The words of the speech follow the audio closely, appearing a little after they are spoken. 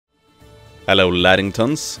Hello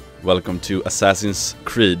Laddingtons, welcome to Assassin's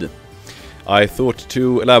Creed. I thought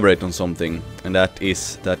to elaborate on something, and that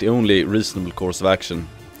is that the only reasonable course of action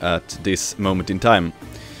at this moment in time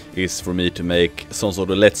is for me to make some sort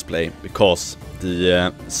of let's play, because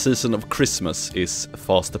the season of Christmas is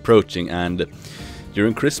fast approaching, and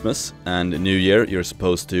during Christmas and New Year you're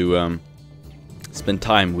supposed to spend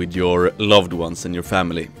time with your loved ones and your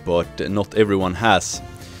family, but not everyone has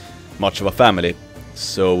much of a family.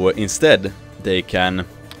 So instead they can,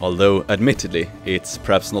 although admittedly it's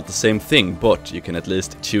perhaps not the same thing, but you can at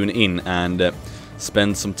least tune in and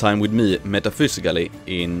spend some time with me metaphysically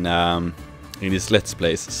in these let's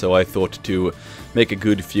plays. So I thought to make a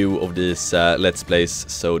good few of these let's plays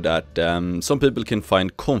so that some people can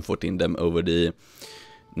find comfort in them over the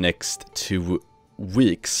next 2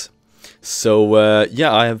 weeks. So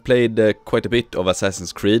yeah, I have played quite a bit of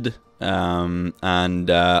Assassin's Creed, and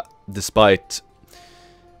despite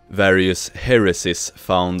various heresies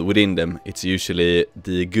found within them, it's usually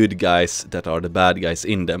the good guys that are the bad guys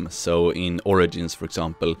in them. So in Origins, for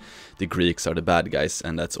example, the Greeks are the bad guys,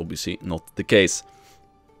 and that's obviously not the case.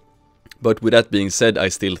 But with that being said, I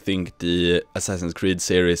still think the Assassin's Creed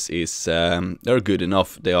series is they're good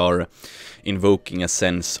enough. They are invoking a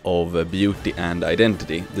sense of beauty and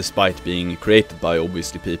identity, despite being created by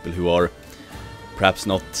obviously people who are perhaps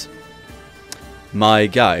not my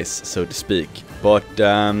guys, so to speak. But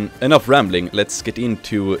enough rambling, let's get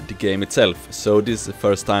into the game itself. So this is the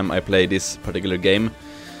first time I play this particular game.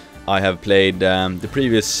 I have played the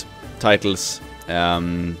previous titles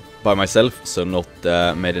by myself, so not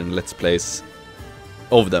made any let's plays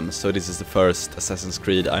of them. So this is the first Assassin's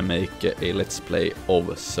Creed I make a let's play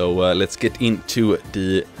of. So let's get into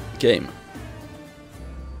the game.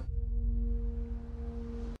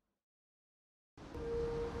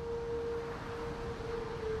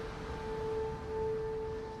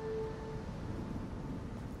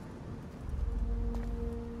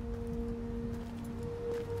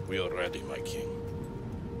 We are ready, my king.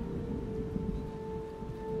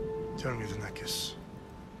 Tell me, Leonidas,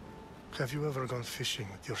 have you ever gone fishing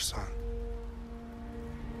with your son?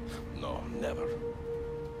 No, never.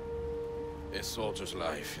 A soldier's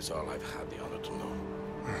life is all I've had the honor to know.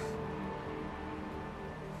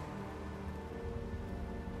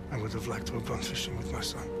 I would have liked to have gone fishing with my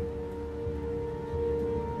son.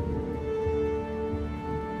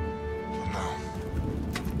 But now,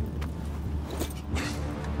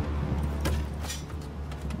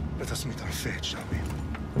 let us meet our fate, shall we?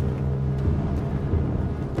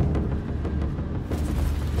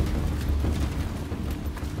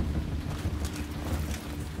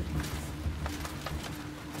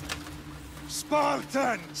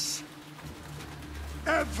 Spartans!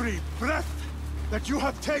 Every breath that you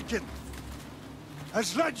have taken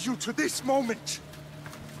has led you to this moment.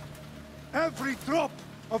 Every drop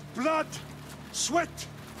of blood, sweat,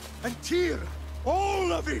 and tear,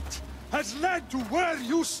 all of it has led to where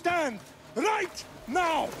you stand right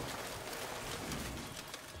now.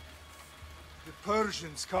 The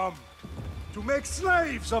Persians come to make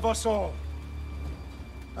slaves of us all.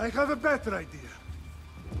 I have a better idea.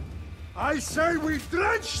 I say we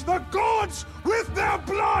drench the gods with their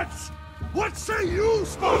bloods! What say you,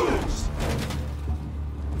 Spartans?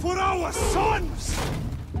 For our sons!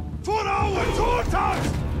 For our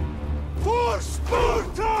daughters! For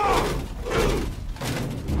Sparta!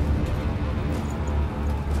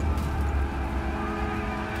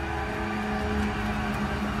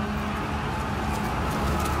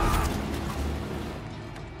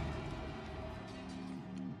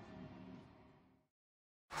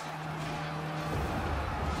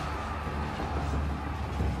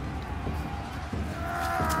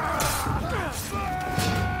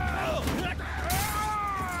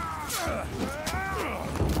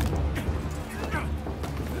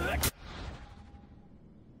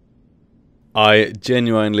 I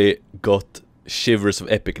genuinely got shivers of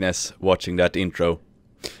epicness watching that intro.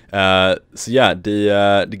 So yeah,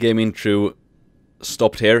 the game intro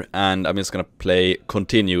stopped here, and I'm just gonna play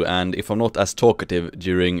continue, and if I'm not as talkative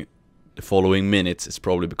during the following minutes, it's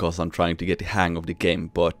probably because I'm trying to get the hang of the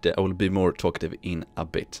game, but I will be more talkative in a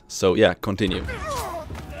bit. So yeah, continue.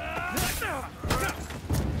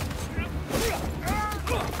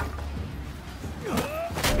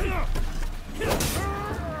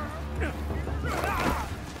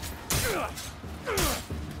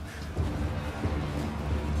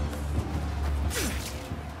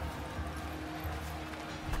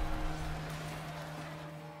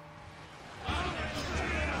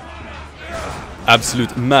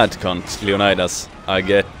 Absolute mad cunt, Leonidas. I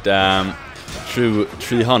get true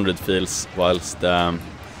 300 feels whilst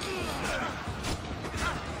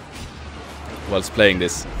whilst playing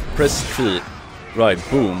this. Press 3. Right,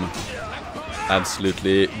 boom.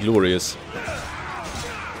 Absolutely glorious.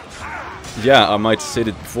 Yeah, I might have said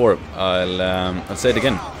it before. I'll say it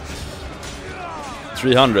again.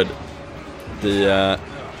 300. The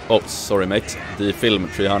oh, sorry, mate. The film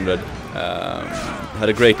 300 had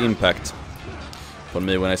a great impact on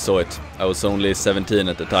me when I saw it. I was only 17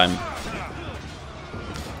 at the time,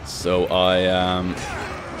 so I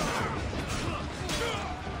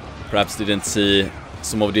perhaps didn't see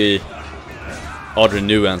some of the other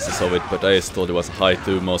nuances of it, but I just thought it was a high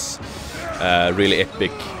thumos, really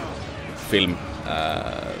epic film.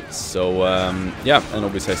 Yeah, and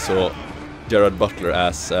obviously I saw Gerard Butler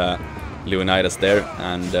as Leonidas there,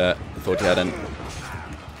 and thought he had an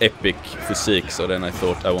epic physique, so then I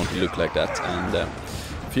thought I want to look like that. And a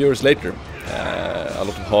few years later, a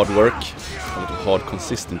lot of hard work, a lot of hard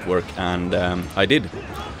consistent work, and I did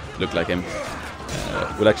look like him.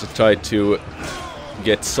 We'll actually try to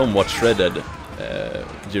get somewhat shredded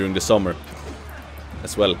during the summer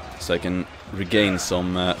as well, so I can regain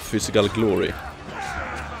some physical glory.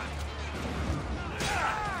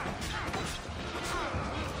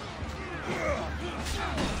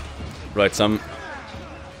 Right, so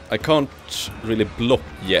I can't really block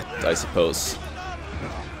yet, I suppose.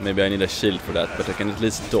 Maybe I need a shield for that, but I can at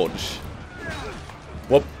least dodge.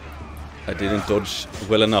 Whoop! I didn't dodge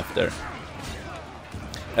well enough there.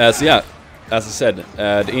 So yeah, as I said,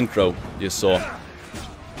 the intro you saw,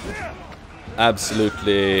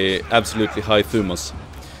 absolutely high thumos.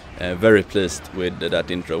 Very pleased with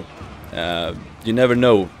that intro. You never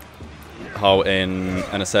know how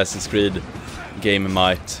an Assassin's Creed game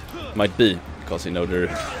might be, because you know they're,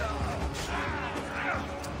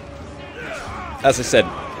 as I said,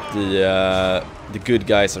 the good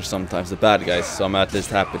guys are sometimes the bad guys. So I'm at least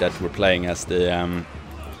happy that we're playing as the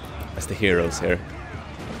heroes here.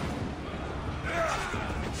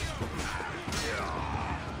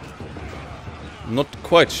 Not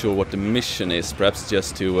quite sure what the mission is. Perhaps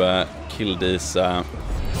just to kill these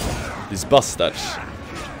bastards.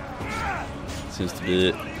 Seems to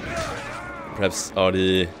be, perhaps are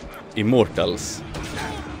the immortals,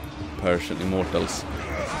 Persian immortals.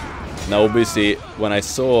 Now obviously when I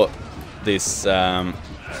saw this film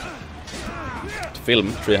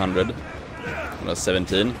 300 when I was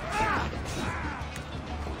 17,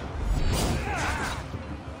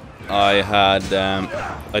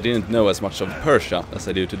 I didn't know as much of Persia as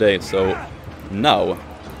I do today, so now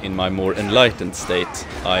in my more enlightened state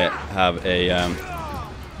I have a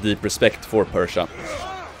deep respect for Persia.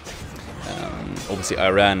 Obviously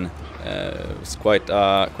Iran was quite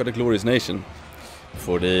a glorious nation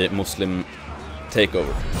for the Muslim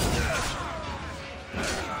takeover.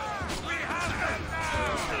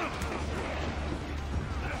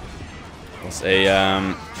 It was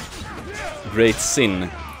a great sin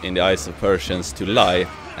in the eyes of Persians to lie,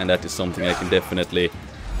 and that is something I can definitely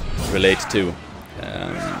relate to.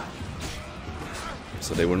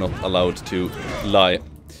 So they were not allowed to lie.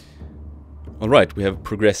 Alright, we have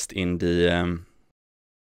progressed in the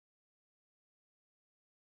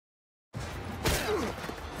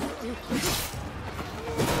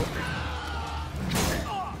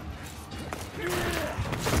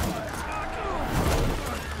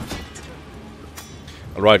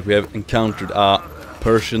Alright, we have encountered a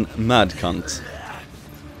Persian mad cunt.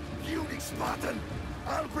 Puny Spartan,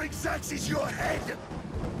 I'll bring Xerxes your head.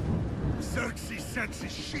 Xerxes sends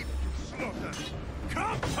his sheep to slaughter.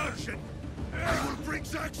 Come, Persian! I will bring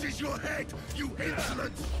Xerxes your head, you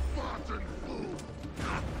insolent Spartan fool!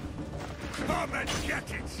 Come and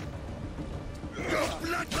get it!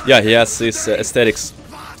 Yeah, he has his aesthetics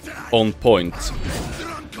on point.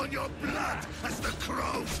 Drunk on your blood as the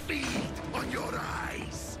crows feed on your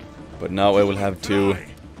eyes. But now I will have to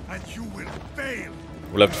And you will fail.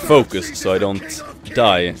 We'll have to focus so I don't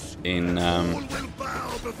die in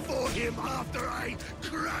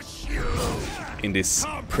this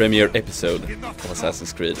premiere episode of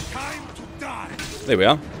Assassin's Creed. There we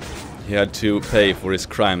are. He had to pay for his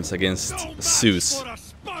crimes against Zeus.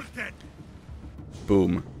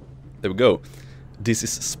 Boom. There we go. This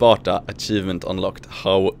is Sparta, achievement unlocked.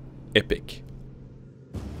 How epic.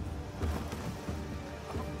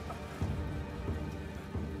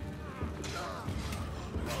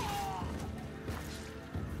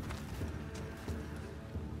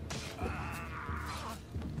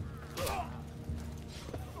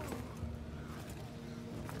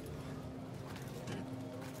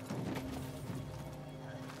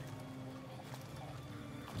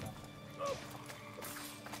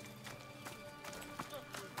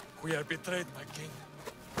 We are betrayed, my king.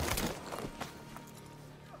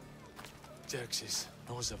 Xerxes.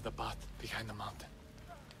 knows of the path behind the mountain.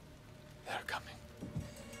 They're coming.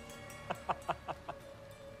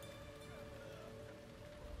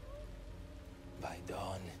 By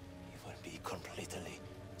dawn, you will be completely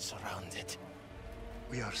surrounded.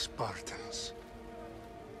 We are Spartans.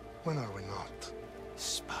 When are we not?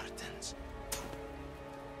 Spartans.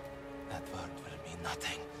 That word will mean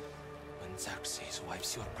nothing when Xerxes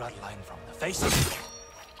wipes your bloodline from the face of the...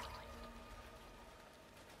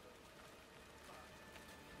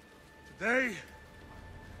 Today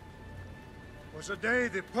was a day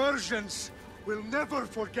the Persians will never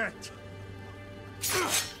forget.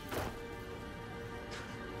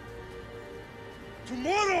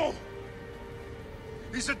 Tomorrow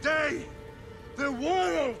is a day the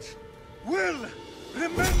world will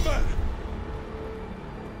remember.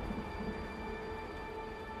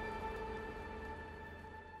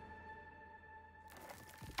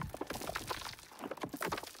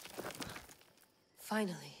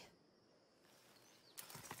 Finally.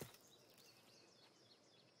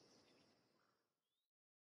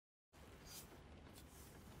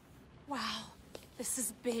 Wow, this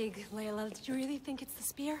is big, Layla. Did you really think it's the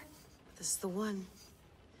spear? This is the one.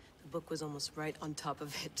 The book was almost right on top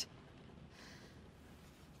of it.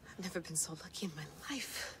 I've never been so lucky in my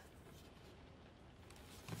life.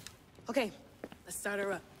 Okay, let's start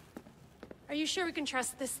her up. Are you sure we can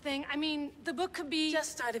trust this thing? I mean, the book could be...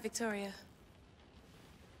 Just started, Victoria.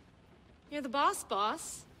 You're the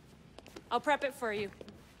boss. I'll prep it for you.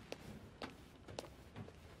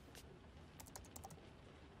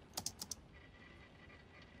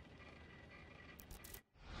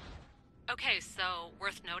 Okay, so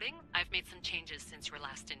worth noting, I've made some changes since you were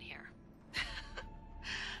last in here.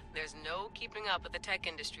 There's no keeping up with the tech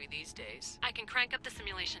industry these days. I can crank up the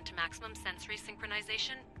simulation to maximum sensory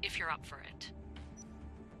synchronization if you're up for it.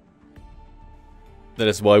 That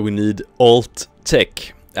is why we need alt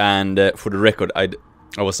tech. And for the record, I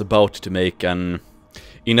was about to make an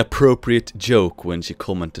inappropriate joke when she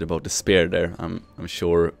commented about the spear there. I'm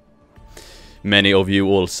sure many of you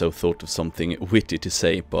also thought of something witty to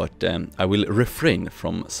say, but I will refrain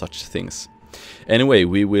from such things. Anyway,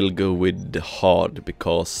 we will go with hard,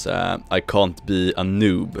 because I can't be a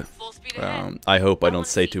noob. I hope I don't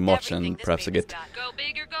say too much and perhaps I get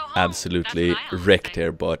absolutely wrecked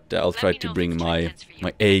here, but I'll try to bring my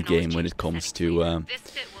A game when it comes to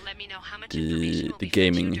the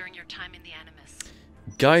gaming.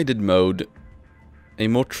 Guided mode, a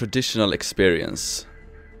more traditional experience.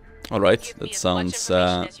 Alright, that sounds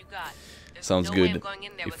good.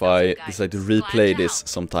 If I decide to replay this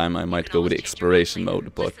sometime, I might go with the exploration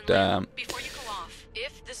mode, but Before you go off,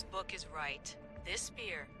 if this book is right, this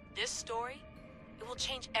spear, this story, it will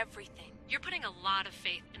change everything. You're putting a lot of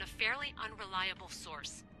faith in a fairly unreliable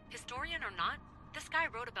source. Historian or not, this guy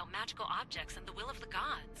wrote about magical objects and the will of the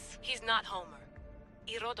gods. He's not Homer.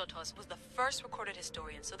 Herodotus was the first recorded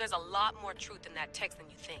historian, so there's a lot more truth in that text than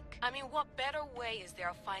you think. I mean, what better way is there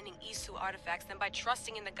of finding Isu artifacts than by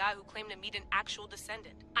trusting in the guy who claimed to meet an actual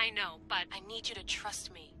descendant? I know, but I need you to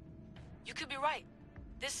trust me. You could be right.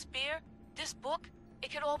 This spear, this book,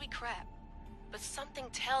 it could all be crap. But something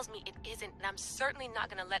tells me it isn't, and I'm certainly not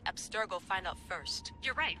gonna let Abstergo find out first.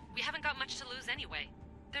 You're right. We haven't got much to lose anyway.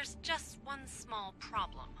 There's just one small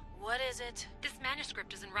problem. What is it? This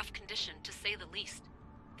manuscript is in rough condition, to say the least.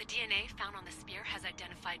 The DNA found on the spear has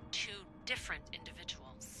identified 2 different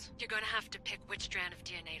individuals. You're going to have to pick which strand of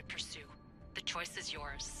DNA to pursue. The choice is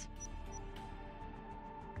yours.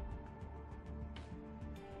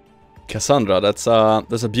 Cassandra, that's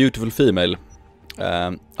a beautiful female.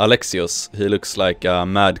 Alexios, he looks like a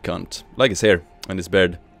mad cunt, like his hair and his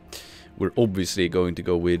beard. We're obviously going to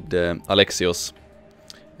go with Alexios.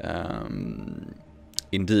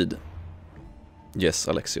 Indeed. Yes,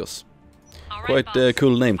 Alexios. All Quite right, a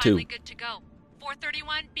cool name too. Finally good to go.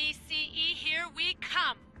 431 BCE, here we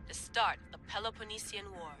come. The start of the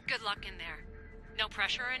Peloponnesian War. Good luck in there. No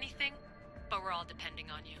pressure or anything, but we're all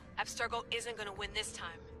depending on you. Abstergo isn't gonna win this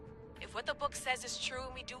time. If what the book says is true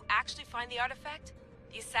and we do actually find the artifact,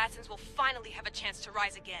 the assassins will finally have a chance to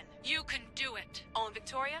rise again. You can do it. Oh, and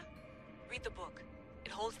Victoria, read the book.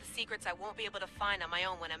 It holds the secrets I won't be able to find on my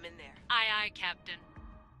own when I'm in there. Aye, aye, Captain.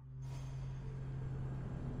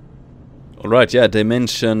 Alright, yeah, they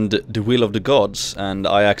mentioned the will of the gods, and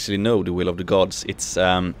I actually know the will of the gods. It's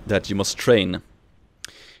that you must train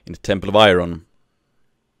in the Temple of Iron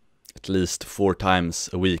at least 4 times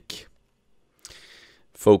a week.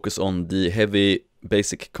 Focus on the heavy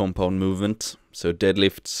basic compound movement, so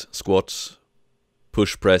deadlifts, squats,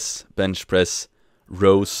 push press, bench press,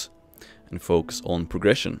 rows, and focus on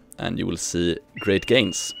progression, and you will see great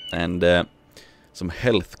gains and some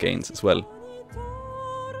health gains as well.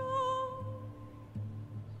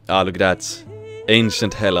 Ah, look at that.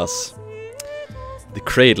 Ancient Hellas. The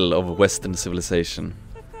cradle of Western civilization.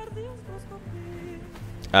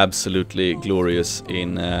 Absolutely glorious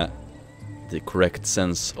in the correct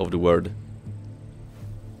sense of the word.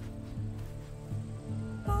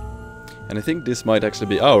 And I think this might actually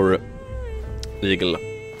be our eagle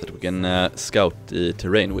that we can scout the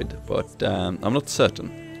terrain with, but I'm not certain.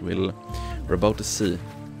 We're about to see.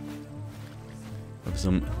 Have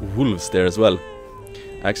some wolves there as well.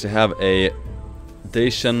 I actually have a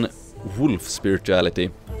Dacian wolf spirituality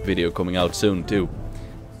video coming out soon too,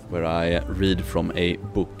 where I read from a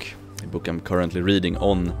book I'm currently reading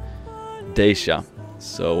on Dacia.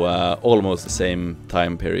 So almost the same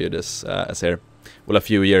time period as here. Well, a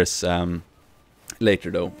few years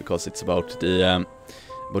later though, because it's about the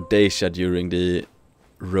about Dacia during the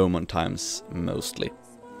Roman times mostly.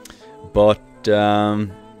 But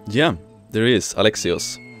yeah, there is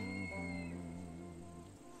Alexios.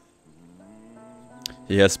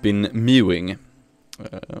 He has been mewing,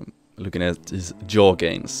 looking at his jaw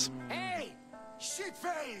gains. Hey,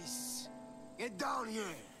 shitface! Get down here.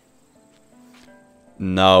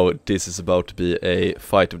 Now this is about to be a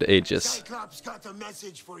fight of the ages. Cyclops got a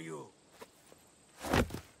message for you.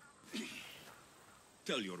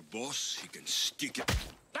 Tell your boss he can stick it.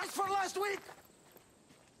 That's for last week.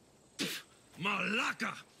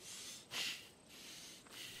 Malaka!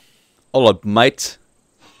 Alright, mate.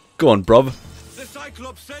 Go on, bruv. The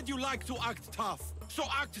Cyclops said you like to act tough. So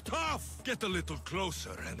act tough! Get a little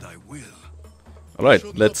closer and I will. Alright,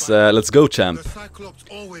 let's go, champ. The Cyclops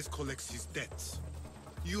always collects his debts.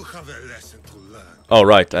 You have a lesson to learn.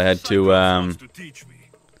 Alright, I had to teach me.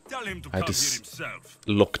 Tell him to I had come to here himself.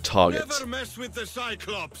 lock target. Never mess with the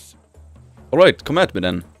Cyclops. Alright, come at me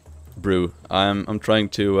then, Brew. I'm trying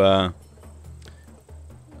to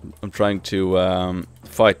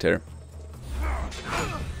fight here.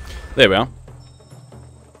 There we are.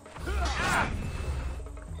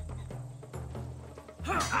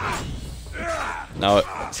 Now,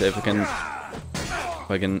 see if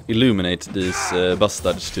I can illuminate these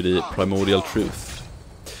bastards to the primordial truth.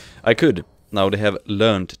 I could. Now they have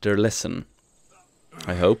learned their lesson.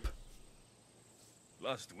 I hope.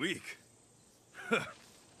 Last week?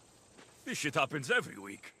 This shit happens every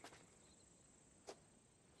week.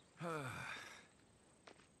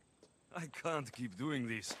 I can't keep doing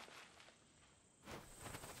this.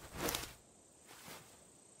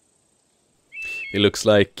 He looks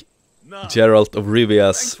like Geralt of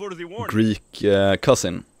Rivia's Thanks for the warning. Greek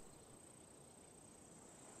cousin.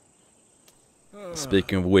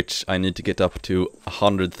 Speaking of which, I need to get up to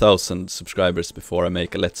 100,000 subscribers before I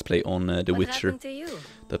make a Let's Play on The Witcher. To you?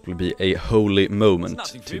 That will be a holy moment,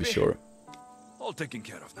 nothing, to be Phoebe. sure. All taken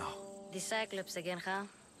care of now. The Cyclops again, huh?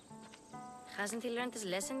 Hasn't he learned his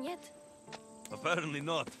lesson yet? Apparently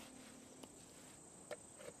not.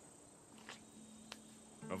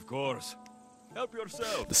 Of course. Help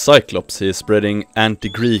yourself. The Cyclops, he is spreading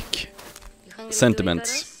anti-Greek You hungry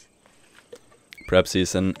sentiments. to eat Perhaps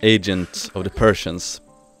he's an agent of the Persians.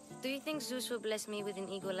 Do you think Zeus will bless me with an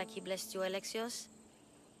ego like he blessed you, Alexios?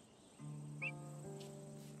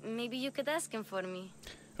 Maybe you could ask him for me.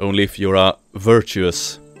 Only if you're a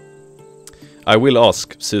virtuous... I will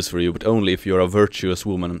ask Zeus for you, but only if you're a virtuous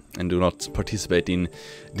woman and do not participate in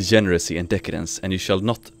degeneracy and decadence, and you shall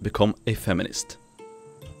not become a feminist.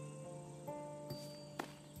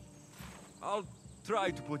 I'll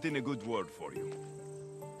try to put in a good word for you.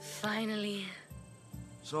 Finally.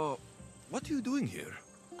 So, what are you doing here?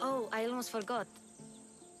 Oh, I almost forgot.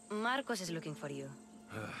 Marcos is looking for you.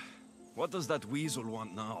 What does that weasel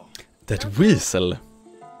want now? That weasel!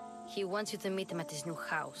 He wants you to meet him at his new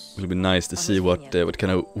house. It will be nice to On see his what vineyard.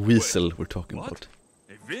 kind of weasel we're talking What? about.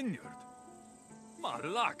 A vineyard?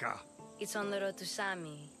 Malaka! It's on the road to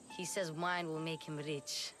Sami. He says wine will make him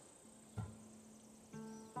rich.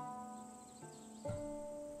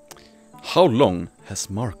 How long has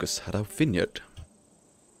Marcus had a vineyard?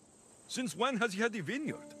 Since when has he had a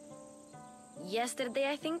vineyard? Yesterday,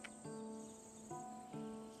 I think?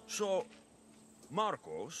 So,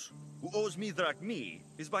 Marcos, who owes me drachmi,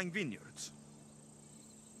 is buying vineyards.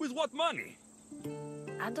 With what money?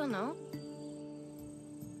 I don't know.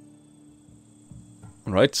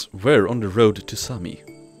 Alright, we're on the road to Sami.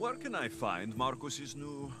 Where can I find Marcos's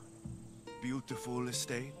new, beautiful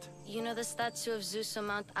estate? You know the statue of Zeus on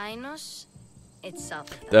Mount Ainos? It's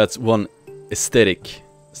south of that. That's one aesthetic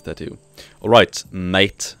statue. Alright,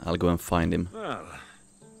 mate, I'll go and find him. Well,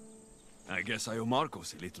 I guess I owe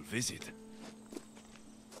Marcos a little visit.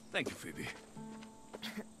 Thank you, Phoebe.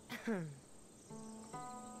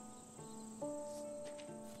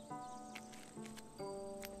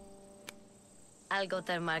 I'll go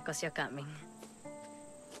tell Marcos you're coming.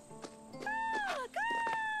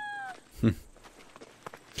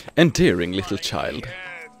 Endearing little child.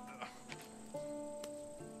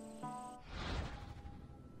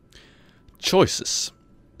 Choices.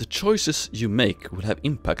 The choices you make will have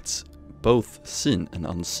impacts both seen and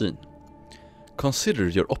unseen. Consider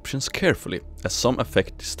your options carefully, as some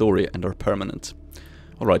affect the story and are permanent.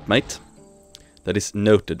 Alright, mate. That is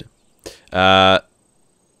noted.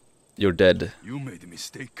 You're dead. You made a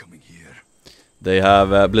mistake coming here. They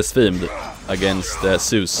have blasphemed against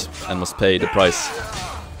Zeus and must pay the price.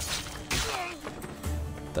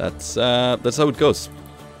 That's how it goes.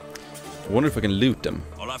 I wonder if I can loot them.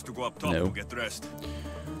 I'll have to go up top No. to get dressed.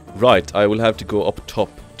 Right, I will have to go up top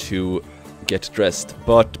to get dressed.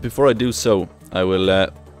 But before I do so, I will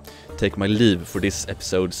take my leave for this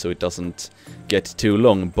episode so it doesn't get too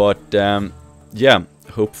long. But yeah,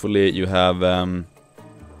 hopefully you have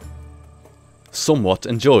somewhat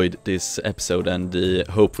enjoyed this episode and the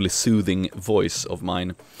hopefully soothing voice of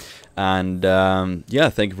mine. And yeah,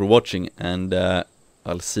 thank you for watching, and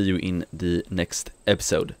I'll see you in the next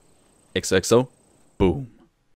episode. XOXO, boom.